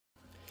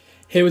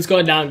Hey, what's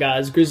going down,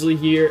 guys? Grizzly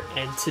here,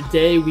 and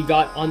today we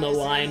got on the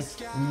line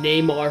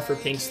Neymar for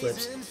pink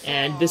slips,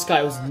 and this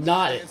guy was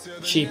not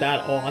cheap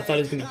at all. I thought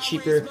it was gonna be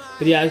cheaper,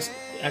 but he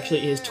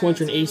actually is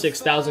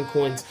 286,000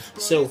 coins.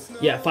 So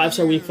yeah,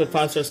 5-star weak foot,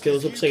 5-star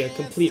skills, looks like a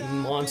complete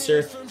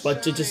monster.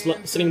 But to just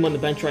sitting him on the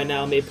bench right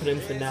now, I may put him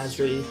for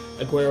Nasri,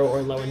 Aguero,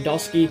 or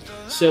Lewandowski.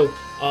 So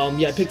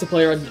yeah, I picked a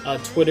player on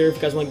Twitter. If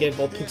you guys want to get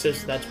involved picks,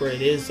 that's where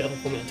it is.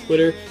 Definitely follow me on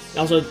Twitter. And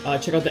also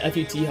check out the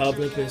FUT Hub,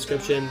 link in the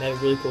description. They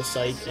have a really cool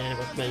site, and I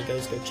recommend you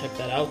guys go check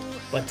that out.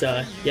 But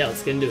yeah,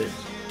 let's get into it.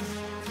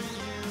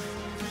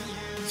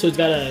 So it's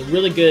got a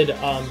really good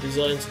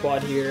Brazilian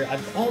squad here.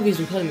 I've always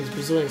been playing these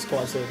Brazilian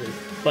squads lately.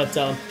 But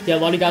yeah, a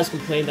lot of you guys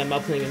complained that I'm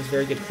not playing against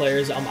very good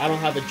players. I don't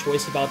have a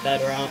choice about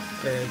that, or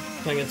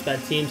playing against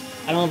bad teams.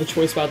 I don't have a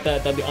choice about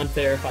that. That'd be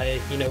unfair if I,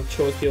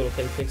 chose people to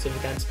play pink slips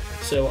against.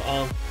 So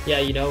yeah,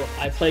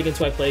 I play against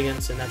who I play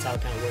against, and that's how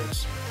it kind of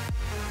works.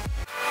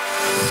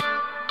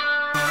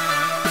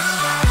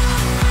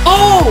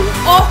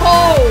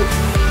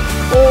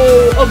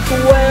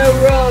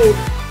 Aguero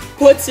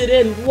puts it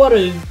in. What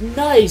a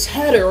nice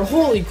header.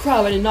 Holy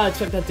crap, I did not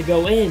expect that to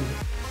go in.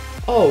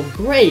 Oh,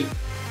 great.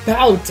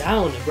 Bow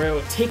down,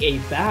 Aguero. Take a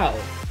bow.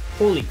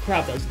 Holy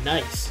crap, that was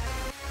nice.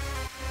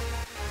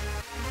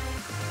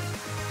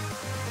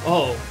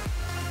 Oh,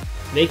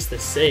 makes the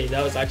save.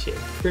 That was actually a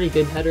pretty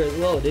good header as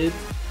well, dude.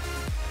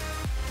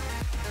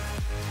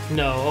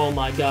 No, oh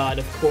my god,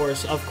 of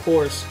course.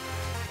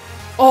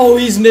 Oh,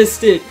 he's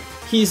missed it.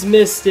 He's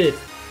missed it.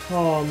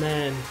 Oh,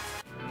 man.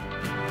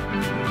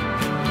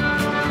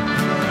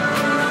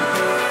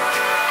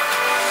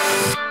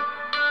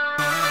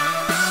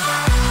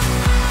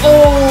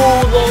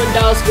 Oh,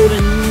 Lewandowski with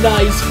a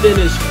nice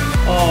finish.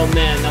 Oh,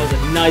 man, that was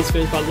a nice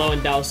finish by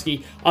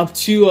Lewandowski. Up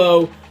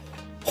 2-0.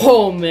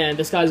 Oh, man,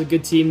 this guy's a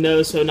good team,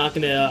 though, so not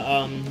going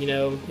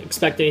to,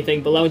 expect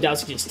anything. But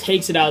Lewandowski just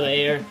takes it out of the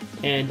air,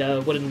 and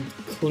what a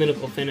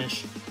clinical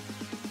finish.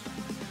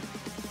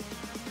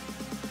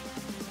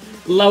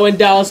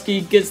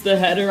 Lewandowski gets the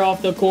header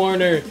off the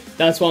corner.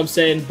 That's what I'm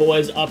saying,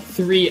 boys. Up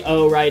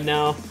 3-0 right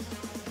now.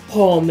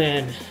 Oh,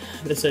 man,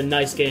 this is a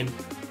nice game.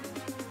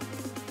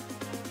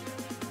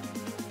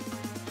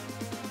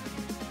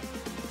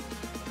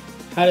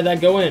 How did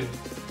that go in?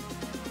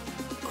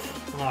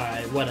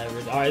 Alright, whatever.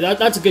 Alright,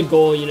 that's a good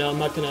goal, I'm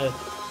not gonna...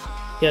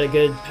 He had a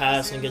good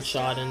pass and a good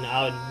shot, and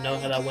I would know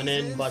how that went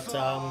in, but,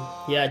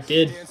 yeah, it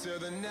did.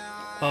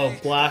 Oh,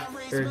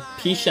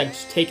 Piszczek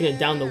just taking it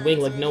down the wing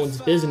like no one's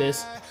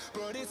business.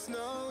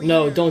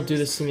 No, don't do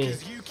this to me.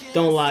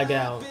 Don't lag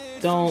out.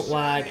 Don't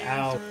lag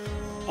out.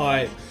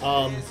 Alright,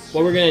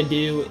 what we're gonna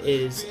do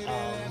is,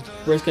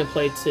 we're just gonna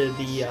play to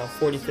the,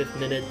 45th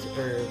minute,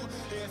 or...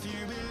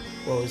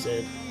 What was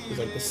it? It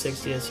was like the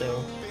 60th,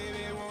 so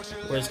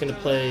we're just gonna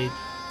play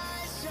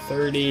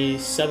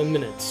 37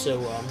 minutes. So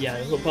yeah,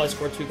 he'll probably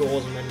score 2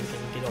 goals, and then we can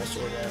get all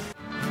sorted out.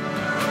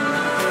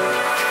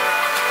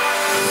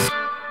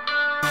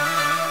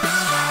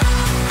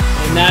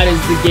 And that is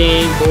the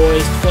game,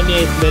 boys.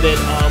 28th minute.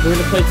 We're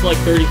gonna play to like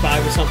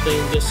 35 or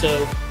something, just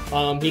so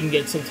he can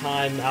get some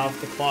time out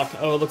of the clock.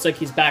 Oh, it looks like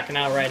he's backing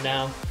out right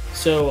now.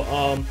 So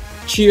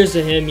cheers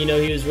to him. He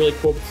was really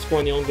cool with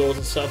scoring the own goals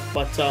and stuff.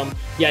 But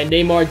yeah,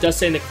 Neymar does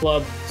stay in the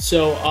club.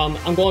 So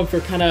I'm going for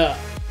kind of,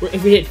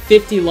 if we hit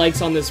 50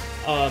 likes on this,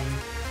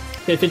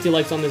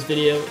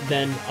 video,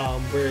 then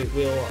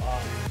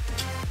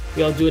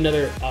we'll do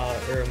another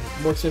or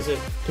more expensive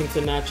pink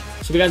slip match. So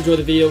if you guys enjoyed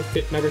the video,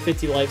 remember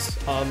 50 likes.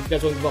 If you guys want to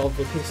get involved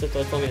with pink slip,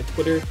 follow me on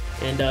Twitter.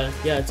 And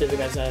yeah, that's it. You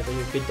guys have a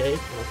good day,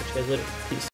 and I'll catch you guys later. Peace.